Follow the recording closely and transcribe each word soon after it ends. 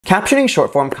Captioning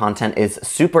short form content is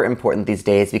super important these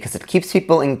days because it keeps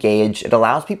people engaged, it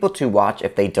allows people to watch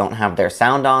if they don't have their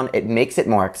sound on, it makes it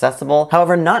more accessible.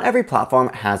 However, not every platform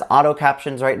has auto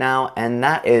captions right now, and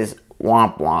that is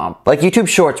womp womp. Like YouTube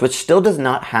Shorts, which still does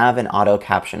not have an auto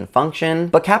caption function,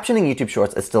 but captioning YouTube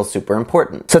Shorts is still super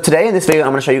important. So today in this video, I'm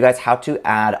gonna show you guys how to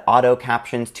add auto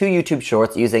captions to YouTube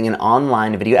Shorts using an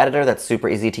online video editor that's super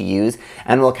easy to use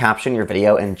and will caption your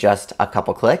video in just a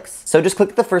couple clicks. So just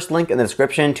click the first link in the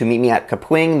description to meet me at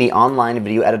Kapwing, the online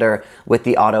video editor with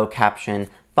the auto caption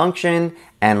function,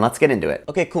 and let's get into it.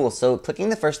 Okay, cool. So clicking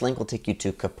the first link will take you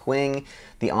to Kapwing,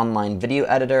 the online video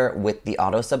editor with the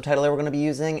auto subtitler we're going to be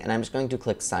using, and I'm just going to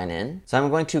click sign in. So I'm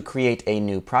going to create a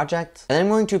new project, and then I'm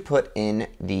going to put in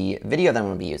the video that I'm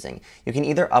going to be using. You can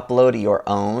either upload your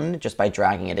own just by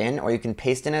dragging it in, or you can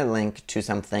paste in a link to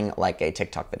something like a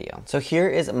TikTok video. So here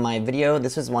is my video.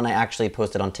 This is one I actually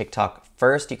posted on TikTok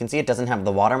first. You can see it doesn't have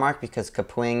the watermark because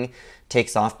Kapwing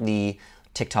takes off the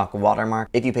TikTok watermark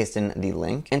if you paste in the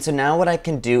link. And so now what I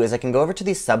can do is I can go over to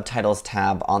the subtitles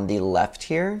tab on the left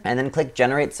here and then click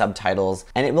generate subtitles,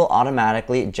 and it will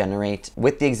automatically generate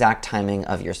with the exact timing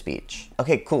of your speech.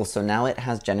 Okay, cool. So now it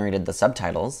has generated the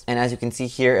subtitles. And as you can see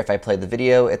here, if I play the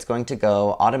video, it's going to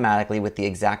go automatically with the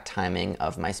exact timing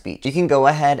of my speech. You can go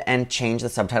ahead and change the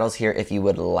subtitles here if you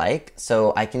would like.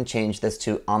 So I can change this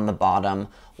to on the bottom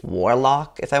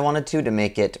Warlock if I wanted to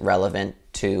make it relevant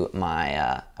to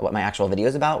my what my actual video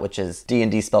is about, which is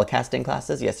D&D spellcasting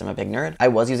classes. Yes, I'm a big nerd. I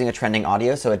was using a trending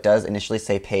audio, so it does initially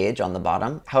say page on the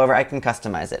bottom. However, I can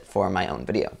customize it for my own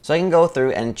video. So I can go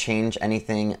through and change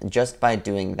anything just by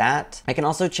doing that. I can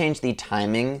also change the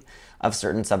timing of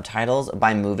certain subtitles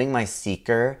by moving my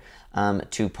seeker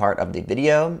to part of the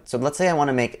video. So let's say I want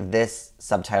to make this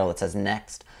subtitle that says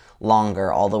next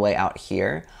longer all the way out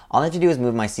here. All I have to do is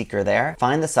move my seeker there,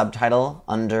 find the subtitle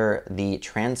under the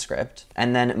transcript,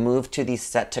 and then move to the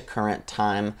set to current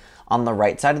time on the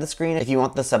right side of the screen. If you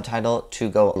want the subtitle to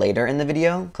go later in the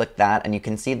video, click that, and you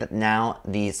can see that now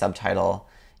the subtitle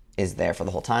is there for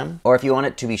the whole time. Or if you want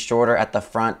it to be shorter at the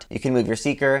front, you can move your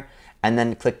seeker and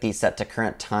then click the set to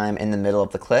current time in the middle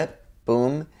of the clip,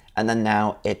 boom, and then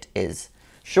now it is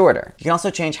shorter. You can also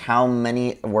change how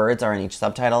many words are in each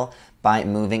subtitle by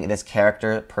moving this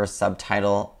character per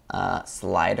subtitle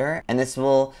slider, and this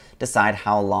will decide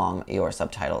how long your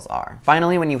subtitles are.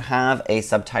 Finally, when you have a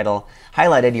subtitle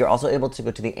highlighted, you're also able to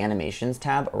go to the animations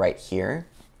tab right here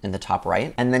in the top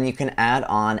right, and then you can add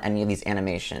on any of these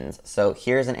animations. So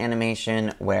here's an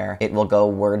animation where it will go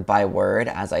word by word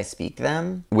as I speak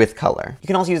them with color. You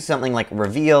can also use something like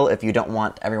reveal if you don't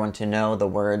want everyone to know the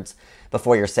words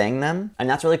before you're saying them, and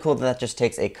that's really cool that just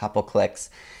takes a couple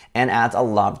clicks and adds a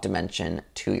lot of dimension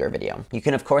to your video. You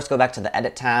can of course go back to the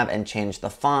edit tab and change the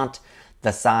font,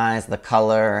 the size, the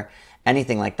color,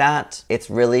 anything like that. It's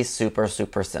really super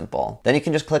simple. Then you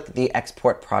can just click the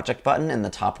export project button in the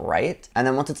top right, and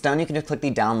then once it's done, you can just click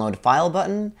the download file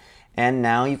button, and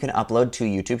now you can upload to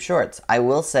YouTube Shorts. I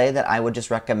will say that I would just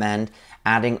recommend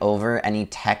adding over any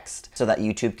text so that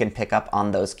YouTube can pick up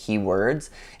on those keywords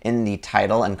in the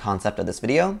title and concept of this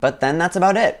video. But then that's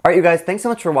about it. All right, you guys, thanks so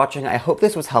much for watching. I hope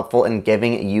this was helpful in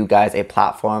giving you guys a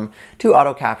platform to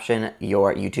auto caption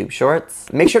your YouTube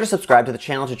Shorts. Make sure to subscribe to the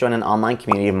channel to join an online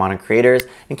community of modern creators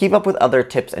and keep up with other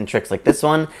tips and tricks like this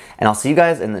one. And I'll see you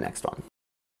guys in the next one.